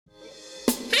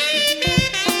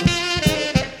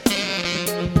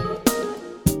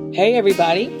Hey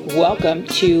everybody, welcome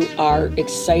to our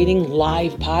exciting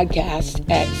live podcast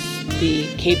at the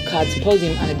Cape Cod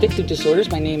Symposium on Addictive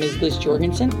Disorders. My name is Liz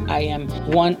Jorgensen. I am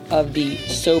one of the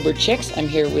Sober Chicks. I'm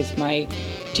here with my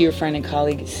dear friend and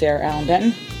colleague, Sarah Allen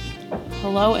Benton.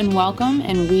 Hello and welcome,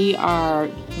 and we are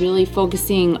really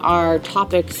focusing our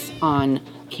topics on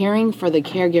caring for the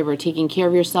caregiver, taking care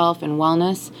of yourself and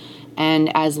wellness,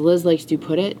 and as Liz likes to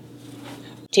put it,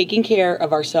 taking care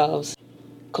of ourselves,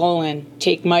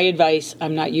 take my advice,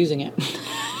 I'm not using it.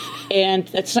 And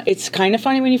it's kind of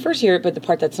funny when you first hear it, but the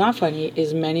part that's not funny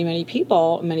is many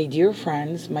people, many dear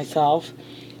friends, myself,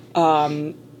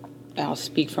 I'll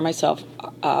speak for myself,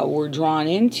 I was drawn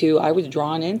into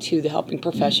the helping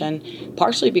profession,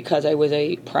 partially because I was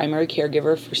a primary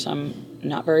caregiver for some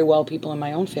not very well people in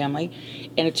my own family,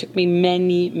 and it took me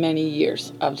many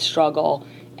years of struggle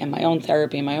and my own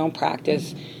therapy and my own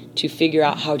practice to figure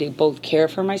out how to both care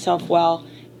for myself well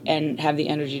and have the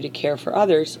energy to care for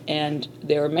others. And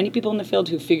there are many people in the field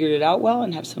who figured it out well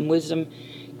and have some wisdom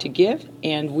to give,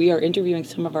 and we are interviewing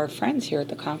some of our friends here at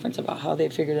the conference about how they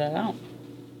figured it out.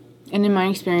 And in my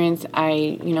experience,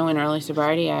 in early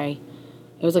sobriety, it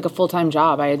was like a full-time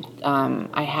job.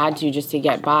 I had to just to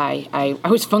get by. I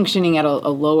was functioning at a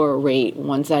lower rate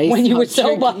once I when you were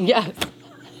sober. Yes.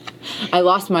 I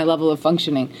lost my level of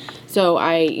functioning. So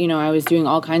I was doing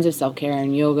all kinds of self-care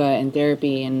and yoga and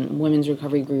therapy and women's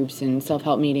recovery groups and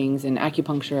self-help meetings and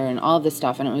acupuncture and all of this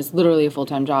stuff. And it was literally a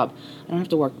full-time job. I don't have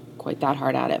to work quite that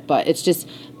hard at it. But it's just,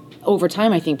 over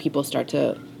time, I think people start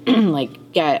to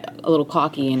get a little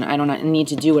cocky, and I don't need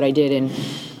to do what I did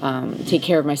and take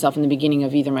care of myself in the beginning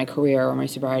of either my career or my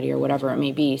sobriety or whatever it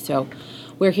may be. So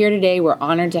we're here today. We're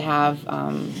honored to have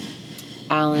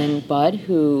Alan Budd,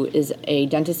 who is a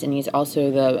dentist, and he's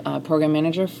also the program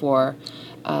manager for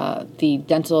the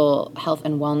Dental Health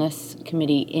and Wellness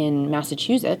Committee in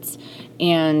Massachusetts.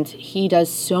 And he does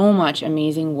so much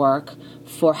amazing work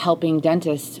for helping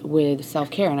dentists with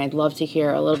self-care. And I'd love to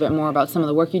hear a little bit more about some of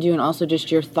the work you do and also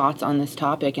just your thoughts on this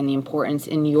topic and the importance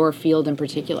in your field in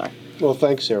particular. Well,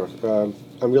 thanks, Sarah.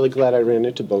 I'm really glad I ran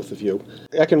into both of you.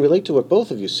 I can relate to what both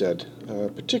of you said,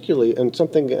 particularly, and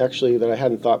something actually that I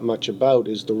hadn't thought much about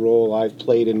is the role I've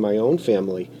played in my own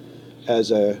family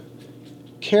as a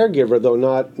caregiver, though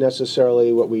not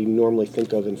necessarily what we normally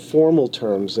think of in formal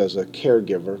terms as a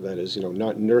caregiver, that is,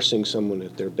 not nursing someone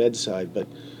at their bedside, but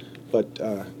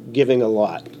giving a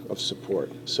lot of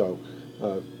support. So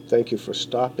thank you for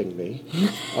stopping me.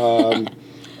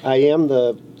 I am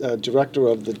the director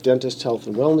of the Dentist Health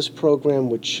and Wellness Program,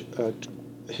 which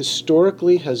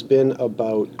historically has been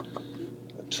about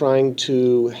trying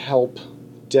to help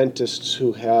dentists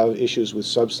who have issues with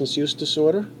substance use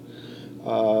disorder.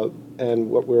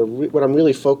 And what I'm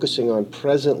really focusing on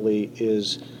presently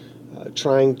is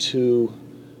trying to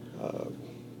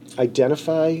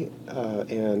identify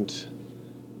and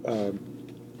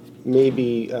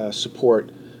maybe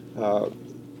support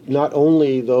not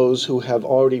only those who have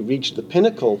already reached the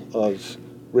pinnacle of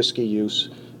risky use,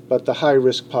 but the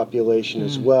high-risk population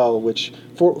as well, which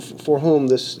for whom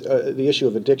this the issue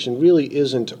of addiction really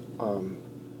isn't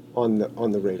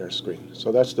on the radar screen.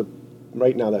 So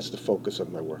right now that's the focus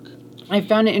of my work. I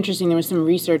found it interesting. There was some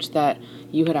research that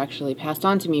you had actually passed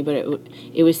on to me, but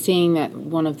it was saying that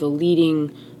one of the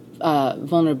leading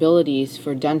vulnerabilities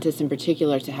for dentists in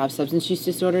particular to have substance use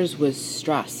disorders was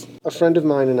stress. A friend of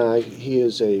mine and I, he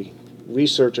is a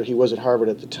researcher, he was at Harvard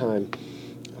at the time,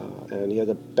 and he had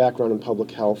a background in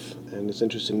public health and is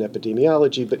interested in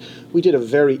epidemiology, but we did a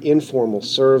very informal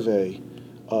survey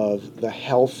of the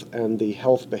health and the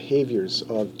health behaviors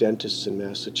of dentists in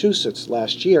Massachusetts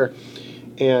last year,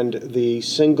 and the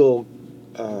single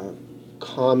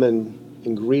common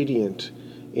ingredient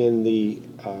in the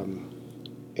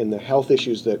health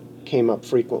issues that came up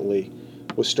frequently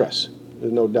was stress.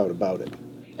 There's no doubt about it.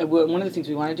 One of the things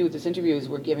we want to do with this interview is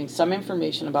we're giving some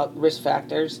information about risk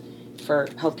factors for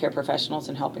healthcare professionals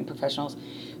and helping professionals,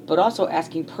 but also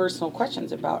asking personal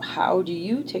questions about how do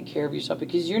you take care of yourself,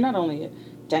 because you're not only a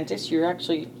dentist, you're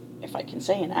actually, if I can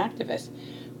say, an activist,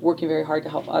 working very hard to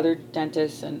help other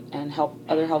dentists and help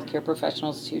other healthcare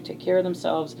professionals to take care of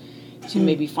themselves, to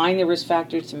maybe find the risk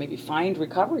factors, to maybe find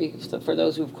recovery for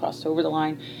those who've crossed over the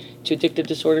line to addictive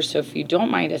disorders. So if you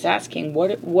don't mind us asking,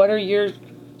 what are your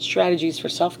strategies for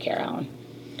self-care, Alan?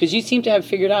 Because you seem to have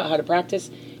figured out how to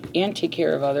practice and take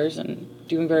care of others and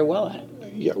doing very well at it.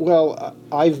 Yeah, well,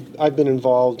 I've been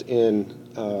involved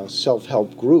in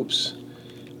self-help groups,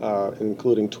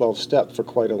 including 12-Step, for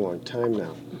quite a long time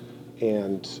now.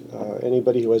 And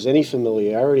anybody who has any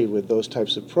familiarity with those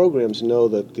types of programs know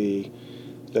that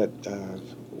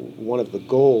one of the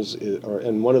goals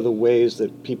and one of the ways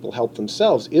that people help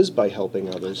themselves is by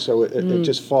helping others. So it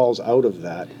just falls out of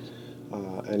that,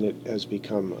 and it has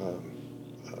become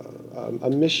a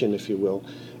mission, if you will.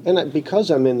 And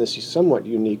because I'm in this somewhat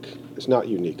unique, it's not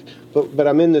unique, but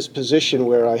I'm in this position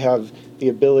where I have the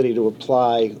ability to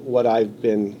apply what I've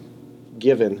been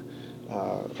given,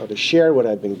 or to share what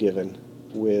I've been given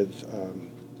with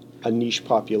a niche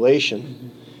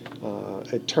population.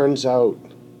 It turns out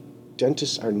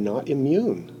dentists are not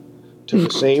immune to the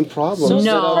same problems. So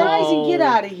No. surprising! Get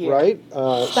out of here. Right?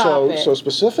 Stop it. So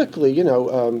specifically,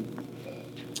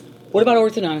 What about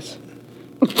orthodontists?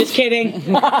 Just kidding.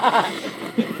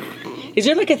 Is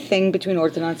there like a thing between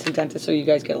orthodontists and dentists so you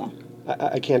guys get along?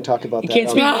 I can't talk about You that. can't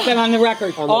speak about that on the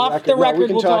record. Off the No, record, we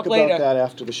can we'll talk about later. that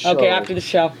after the show. Okay, after the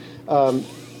show.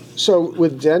 So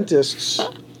with dentists,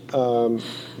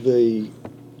 the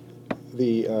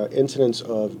incidence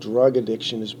of drug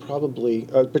addiction is probably,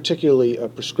 particularly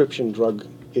prescription drug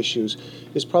issues,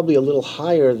 is probably a little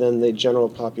higher than the general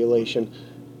population.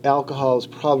 Alcohol is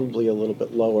probably a little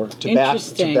bit lower.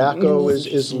 Interesting. Tobacco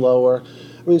is lower.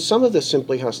 I mean, some of this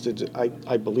simply has to do,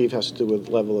 I believe, has to do with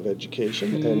level of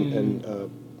education and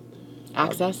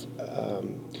Access?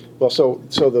 well, so the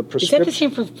Is that the prescription.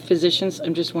 same for physicians?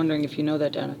 I'm just wondering if you know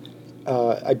that, Donna.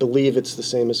 I believe it's the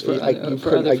same as For other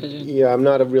physicians. yeah, I'm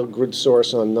not a real good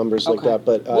source on numbers like Okay. that,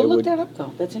 but I We'll look would. that up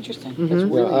though. That's interesting. Mm-hmm. That's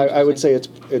really I would interesting.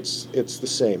 say it's the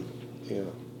same. Yeah.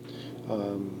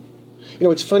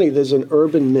 It's funny. There's an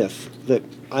urban myth that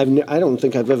I don't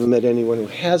think I've ever met anyone who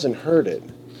hasn't heard it,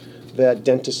 that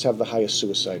dentists have the highest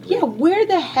suicide rate. Yeah, where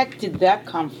the heck did that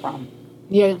come from?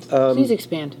 Yeah, please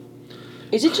expand.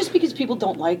 Is it just because people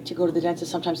don't like to go to the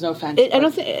dentist? Sometimes, no offense. I don't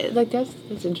but think,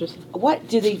 that's interesting. What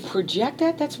do they project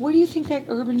that? Where do you think that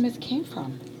urban myth came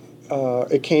from?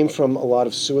 It came from a lot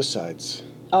of suicides.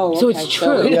 Oh, So okay. it's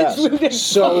true. Yes.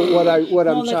 So what I'm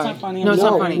No, that's not funny. No, it's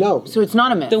No, not funny. no. So it's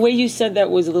not a myth. The way you said that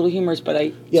was a little humorous, but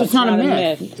Yeah. So it's not a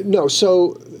myth. No,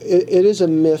 so it is a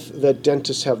myth that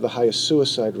dentists have the highest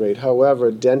suicide rate.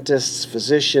 However, dentists,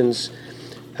 physicians,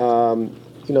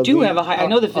 do have a high. I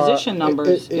know the physician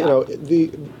numbers. I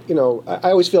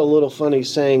always feel a little funny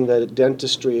saying that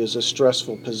dentistry is a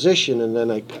stressful position, and then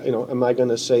am I going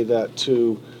to say that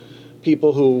to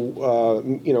people who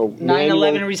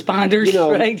 9/11 responders,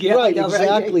 right? Yeah, right, yeah,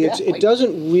 exactly. yeah, It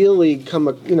doesn't really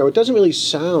it doesn't really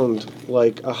sound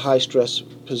like a high stress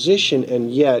position,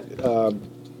 and yet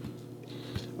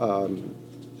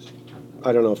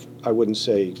I don't know if I wouldn't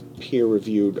say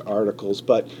peer-reviewed articles,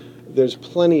 but there's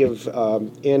plenty of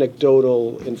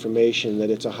anecdotal information that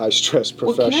it's a high-stress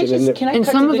profession. Can I And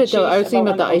cut some to of the it, though, I was chase thinking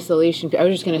about the one of isolation. I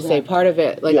was just going to say, part of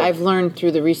it, like Yeah. I've learned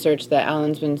through the research that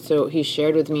Alan's been he's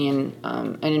shared with me and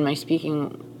in my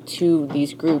speaking to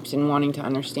these groups and wanting to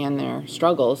understand their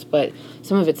struggles, but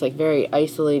some of it's like very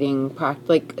isolating,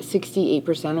 like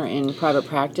 68% are in private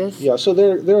practice. Yeah, so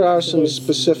there are some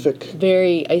specific,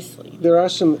 Very isolating. there are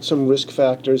some risk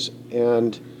factors,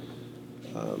 and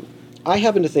I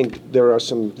happen to think there are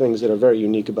some things that are very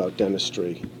unique about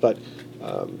dentistry, but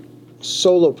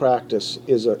solo practice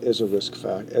is a risk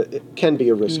factor. It can be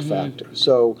a risk factor.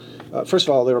 So, first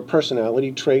of all, there are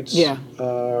personality traits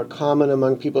common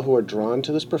among people who are drawn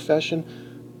to this profession.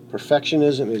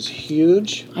 Perfectionism is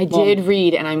huge. I did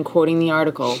read, and I'm quoting the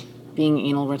article, being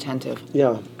anal retentive.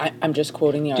 Yeah. I'm just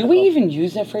quoting the Do article. we even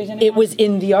use that phrase anymore? It was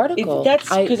in the article. That's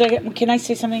because can I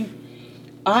say something?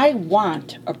 I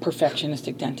want a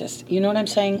perfectionistic dentist. You know what I'm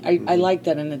saying? I like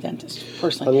that in a dentist,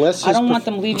 personally. Unless I his don't want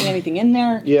them leaving anything in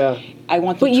there. Yeah. I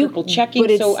want them But you- triple checking. but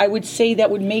it's- So I would say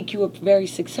that would make you a very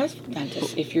successful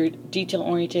dentist if you're detail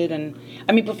oriented. And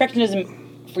I mean, perfectionism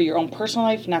for your own personal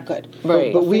life, not good.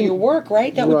 Right. But for your work,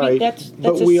 right? That would be that's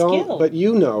but a we skill. but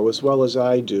you know as well as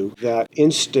I do that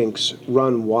instincts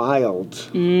run wild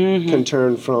can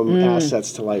turn from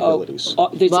assets to liabilities.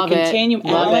 There's Love a it. continuum.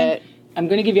 Love Alan, it. I'm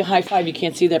going to give you a high five. You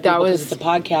can't see that That because was- it's a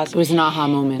podcast. It was an aha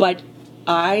moment. But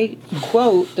I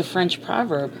quote the French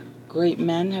proverb, great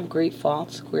men have great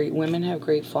faults, great women have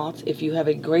great faults. If you have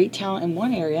a great talent in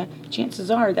one area, chances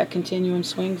are that continuum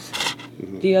swings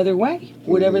the other way,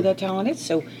 whatever that talent is.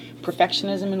 So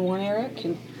perfectionism in one area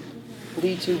can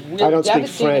lead to real I don't speak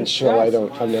devastating French, so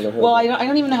stress. I've never heard Well, of it. I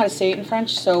don't even know how to say it in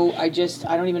French, so I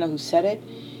don't even know who said it.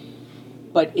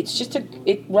 But it's just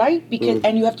right? Because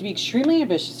and you have to be extremely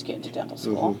ambitious to get into dental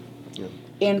school.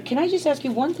 And can I just ask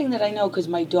you one thing that I know, because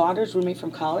my daughter's roommate from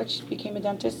college became a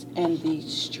dentist, and the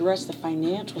stress, the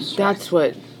financial stress. That's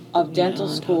what of dental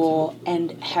school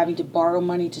and having to borrow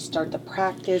money to start the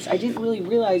practice. I didn't really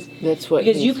realize That's what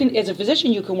because you can, as a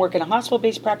physician, you can work in a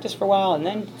hospital-based practice for a while and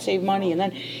then save money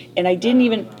and I didn't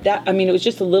even that. I mean, it was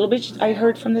just a little bit I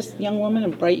heard from this young woman, a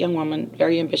bright young woman,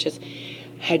 very ambitious,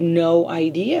 had no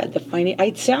idea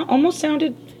almost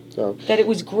sounded that it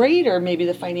was greater, maybe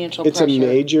the financial It's pressure. a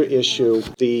major issue.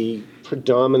 The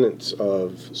predominance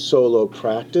of solo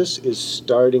practice is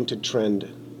starting to trend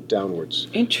downwards.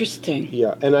 Interesting.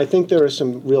 Yeah, and I think there will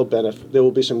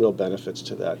be some real benefits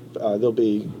to that.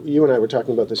 You and I were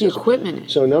talking about this. The equipment.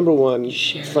 So number one,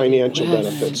 Shared financial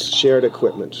equipment. benefits, shared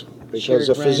equipment. Because Shared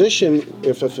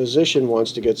if a physician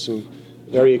wants to get some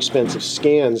very expensive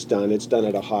scans done, it's done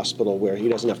at a hospital where he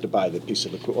doesn't have to buy the piece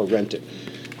of equipment or rent it.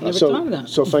 Never thought of that.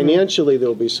 So financially, there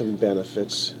will be some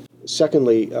benefits.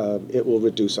 Secondly, it will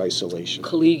reduce isolation.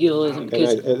 Collegialism.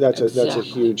 And that's a Exactly.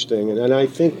 huge thing. And I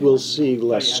think we'll see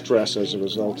less stress as a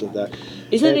result of that.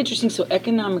 Isn't that And- interesting? So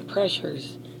economic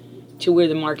pressures to where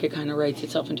the market kind of writes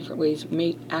itself in different ways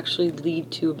may actually lead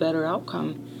to a better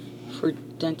outcome for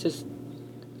dentists,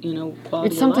 quality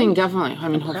It's something of life. definitely. I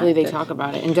mean, hopefully they practice. talk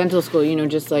about it in dental school.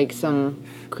 Just like some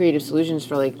creative solutions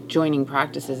for like joining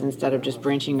practices instead of just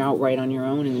branching out right on your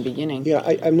own in the beginning. Yeah,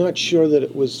 I'm not sure that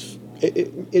it was.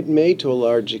 It may, to a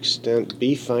large extent,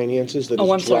 be finances that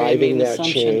Oh, I'm is sorry, I made driving an that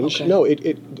assumption. change. Okay. No,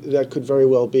 that could very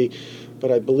well be,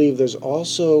 but I believe there's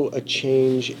also a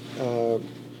change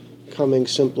coming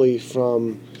simply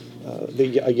from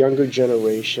a younger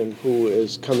generation who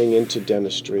is coming into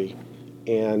dentistry,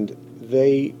 and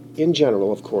they, in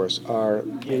general, of course, are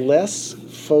less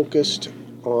focused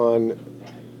on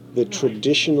the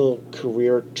traditional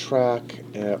career track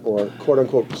or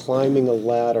quote-unquote climbing a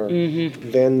ladder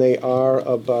than they are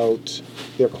about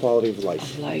their quality of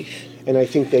life. And I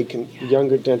think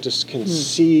younger dentists can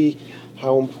see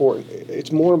how important,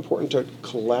 it's more important to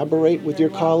collaborate with your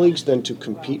colleagues than to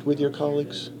compete with your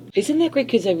colleagues. Isn't that great?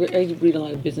 Because I read a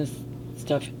lot of business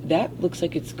stuff. That looks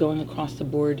like it's going across the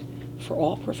board for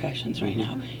all professions right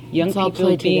now. Young It's all people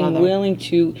played being together. willing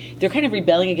to, they're kind of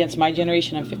rebelling against my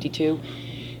generation. I'm 52.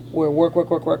 Where work,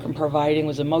 and providing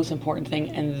was the most important thing,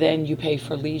 and then you pay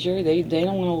for leisure. They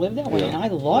don't want to live that way, and I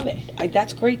love it.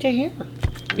 That's great to hear,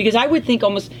 because I would think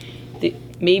almost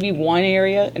maybe one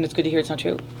area, and it's good to hear it's not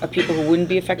true, of people who wouldn't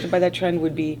be affected by that trend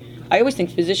would be. I always think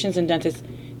physicians and dentists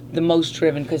the most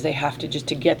driven because they have to just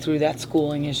to get through that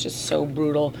schooling is just so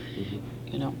brutal,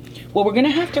 Well, we're gonna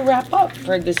have to wrap up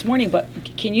for this morning, but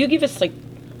can you give us you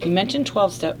mentioned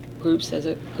 12-step groups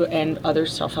and other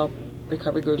self-help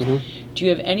recovery groups. Do you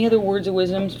have any other words of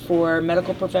wisdom for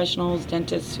medical professionals,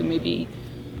 dentists who may be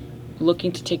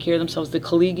looking to take care of themselves? The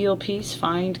collegial piece,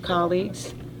 find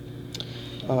colleagues.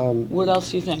 What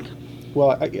else do you think?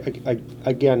 Well,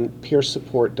 again, peer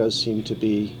support does seem to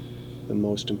be the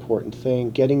most important thing.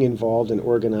 Getting involved in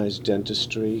organized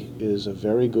dentistry is a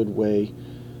very good way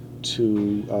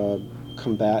to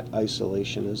combat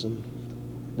isolationism,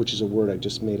 which is a word I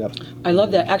just made up. I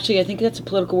love that. Actually, I think that's a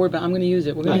political word, but I'm going to use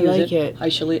it. We're going to use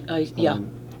it. Yeah.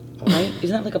 Right? Isn't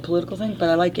that like a political thing? But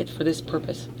I like it for this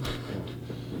purpose.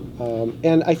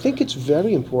 And I think it's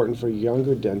very important for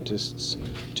younger dentists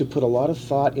to put a lot of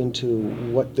thought into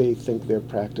what they think their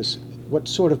practice, what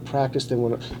sort of practice they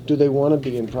want to. Do they want to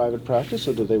be in private practice,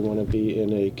 or do they want to be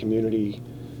in a community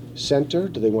center?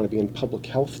 Do they want to be in public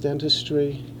health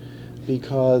dentistry?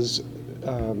 Because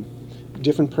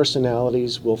different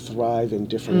personalities will thrive in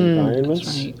different environments.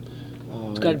 That's right.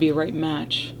 It's got to be a right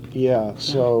match. Yeah,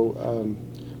 so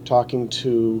talking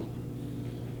to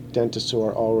dentists who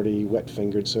are already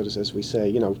wet-fingered, so as we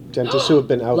say, dentists who have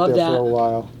been out Love there for that. a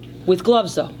while. With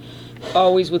gloves, though.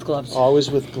 Always with gloves. Always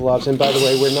with gloves. And by the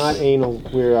way, we're not anal,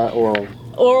 we're oral.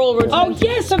 Oral retention. Oh,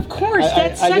 yes, of course.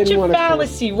 That's I such didn't a wanna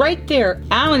fallacy right there.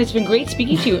 Alan, it's been great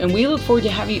speaking to you, and we look forward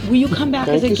to having you. Will you come back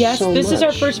Thank as a you guest? so This is our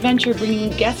much. first venture bringing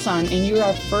guests on, and you're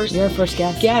our first You're our first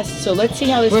guest. guest. So let's see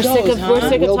how this We're goes. sick of huh? we're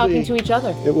sick Will of talking be. to each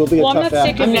other. It will be a Well, I'm tough not act.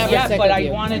 sick of I'm it never yet, sick but of I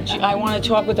you. want to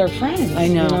talk with our friends. I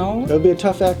know. It'll be a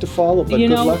tough act to follow, but You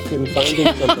good know- luck in finding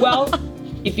something. Well,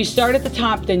 if you start at the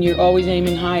top, then you're always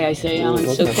aiming high, I say, Alan.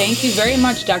 So okay. thank you very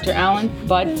much, Dr. Alan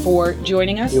Budd, for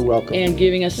joining us. You're welcome. And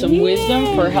giving us some wisdom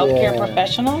for healthcare Yeah.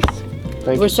 professionals.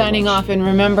 Thank We're you so signing much. off, and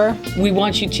remember, We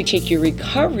want you to take your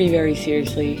recovery very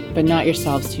seriously. but not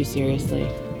yourselves too seriously.